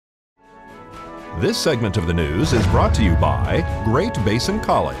This segment of the news is brought to you by Great Basin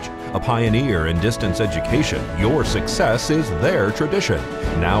College. A pioneer in distance education, your success is their tradition.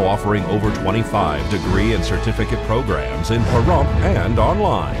 Now offering over 25 degree and certificate programs in Pahrump and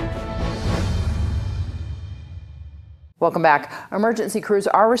online. Welcome back. Emergency crews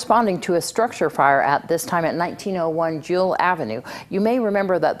are responding to a structure fire at this time at 1901 Jewell Avenue. You may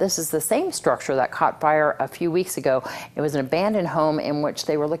remember that this is the same structure that caught fire a few weeks ago. It was an abandoned home in which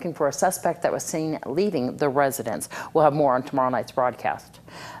they were looking for a suspect that was seen leaving the residence. We'll have more on tomorrow night's broadcast.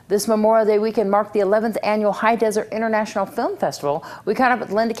 This Memorial Day weekend marked the 11th annual High Desert International Film Festival. We caught up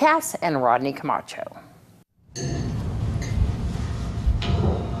with Linda Cass and Rodney Camacho.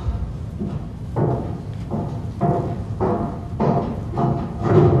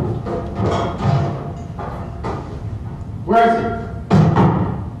 Where is it?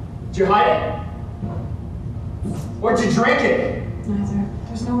 Did you hide it? Where'd you drink it? Neither.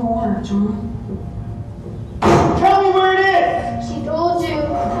 There's no water, John. Tell me where it is! She told you.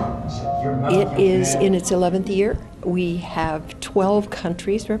 It is in its 11th year. We have 12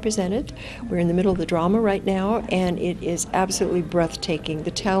 countries represented. We're in the middle of the drama right now, and it is absolutely breathtaking.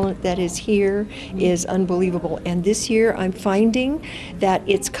 The talent that is here is unbelievable. And this year, I'm finding that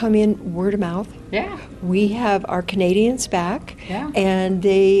it's come in word of mouth. Yeah. We have our Canadians back, and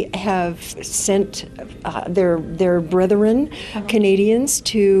they have sent their brethren Canadians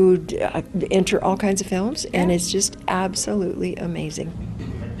to enter all kinds of films, and it's just absolutely amazing.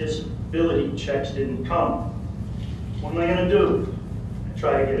 My disability checks didn't come. What am I gonna do? I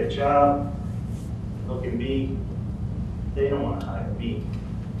try to get a job. Look at me. They don't want to hire me.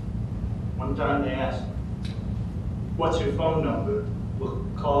 One time they asked, "What's your phone number? We'll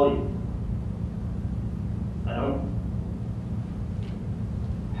call you." I don't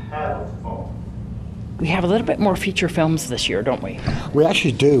have a phone. We have a little bit more feature films this year, don't we? We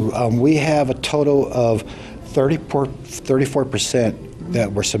actually do. We have a total of 34%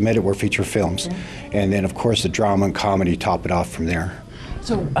 that were submitted were feature films. And then, of course, the drama and comedy top it off from there.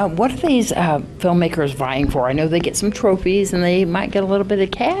 So what are these filmmakers vying for? I know they get some trophies and they might get a little bit of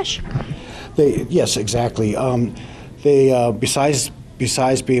cash. Yes, exactly. Besides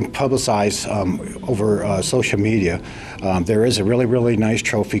being publicized over social media, there is a really, really nice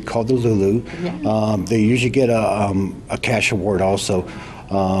trophy called the Lulu. They usually get a cash award also.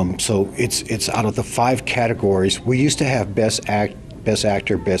 So it's out of the 5 categories. We used to have Best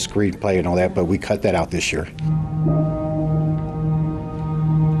Actor, Best Screenplay, and all that, but we cut that out this year.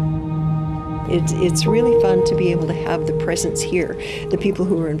 It's really fun to be able to have the presence here, the people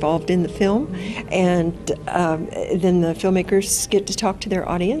who are involved in the film, and then the filmmakers get to talk to their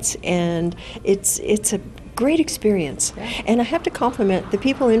audience, and it's a great experience. And I have to compliment the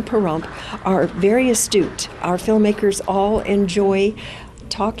people in Pahrump are very astute. Our filmmakers all enjoy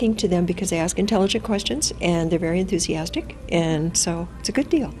talking to them because they ask intelligent questions and they're very enthusiastic, and so it's a good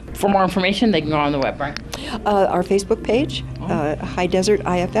deal. For more information, they can go on the web, right? Our Facebook page, High Desert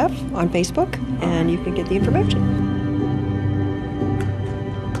IFF on Facebook, and you can get the information.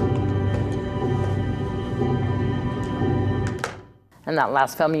 And that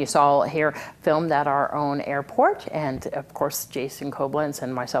last film you saw here, filmed at our own airport, and of course Jason Koblenz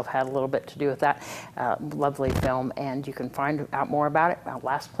and myself had a little bit to do with that. Lovely film, and you can find out more about it at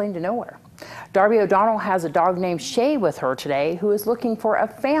Last Plane to Nowhere. Darbie O'Donnell has a dog named Shay with her today who is looking for a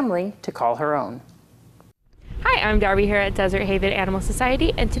family to call her own. Hi, I'm Darbie here at Desert Haven Animal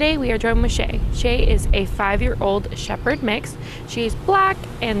Society, and today we are joined with Shay. Shay is a 5-year-old Shepherd mix. She's black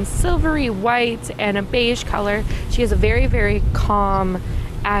and silvery white and a beige color. She has a very, very calm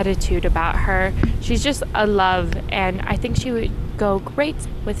attitude about her. She's just a love, and I think she would go great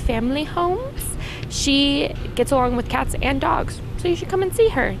with family homes. She gets along with cats and dogs, so you should come and see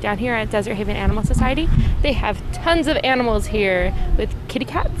her down here at Desert Haven Animal Society. They have tons of animals here with kitty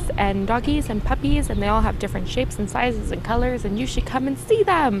cats and doggies and puppies, and they all have different shapes and sizes and colors, and you should come and see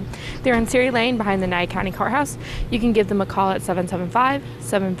them. They're on Surrey Lane behind the Nye County Courthouse. You can give them a call at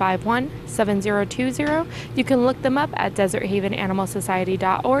 775-751-7020. You can look them up at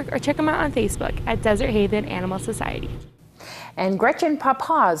deserthavenanimalsociety.org or check them out on Facebook at Desert Haven Animal Society. And Gretchen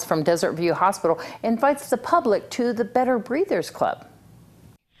Papaz from Desert View Hospital invites the public to the Better Breathers Club.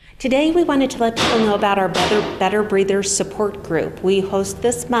 Today we wanted to let people know about our Better Breathers support group. We host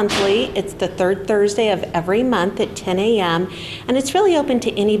this monthly. It's the 3rd Thursday of every month at 10 a.m. and it's really open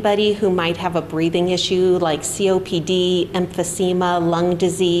to anybody who might have a breathing issue like COPD, emphysema, lung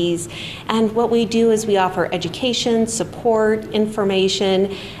disease. And what we do is we offer education, support,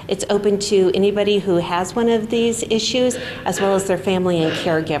 information. It's open to anybody who has one of these issues as well as their family and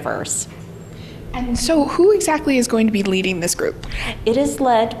caregivers. And so who exactly is going to be leading this group? It is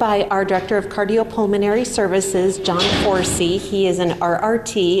led by our Director of Cardiopulmonary Services, John Forsey. He is an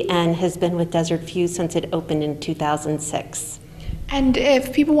RRT and has been with Desert View since it opened in 2006. And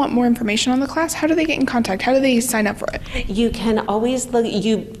if people want more information on the class, how do they get in contact? How do they sign up for it? You can always look,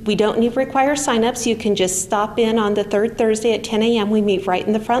 we don't require signups. You can just stop in on the third Thursday at 10 a.m. We meet right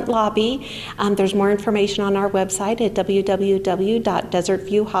in the front lobby. There's more information on our website at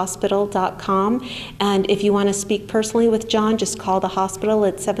www.desertviewhospital.com. And if you want to speak personally with John, just call the hospital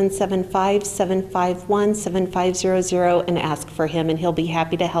at 775-751-7500 and ask for him, and he'll be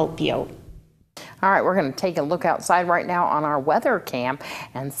happy to help you. All right, we're going to take a look outside right now on our weather cam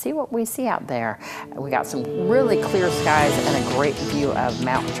and see what we see out there. We got some really clear skies and a great view of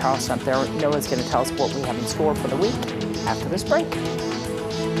Mount Charleston up there. Noah's going to tell us what we have in store for the week after this break.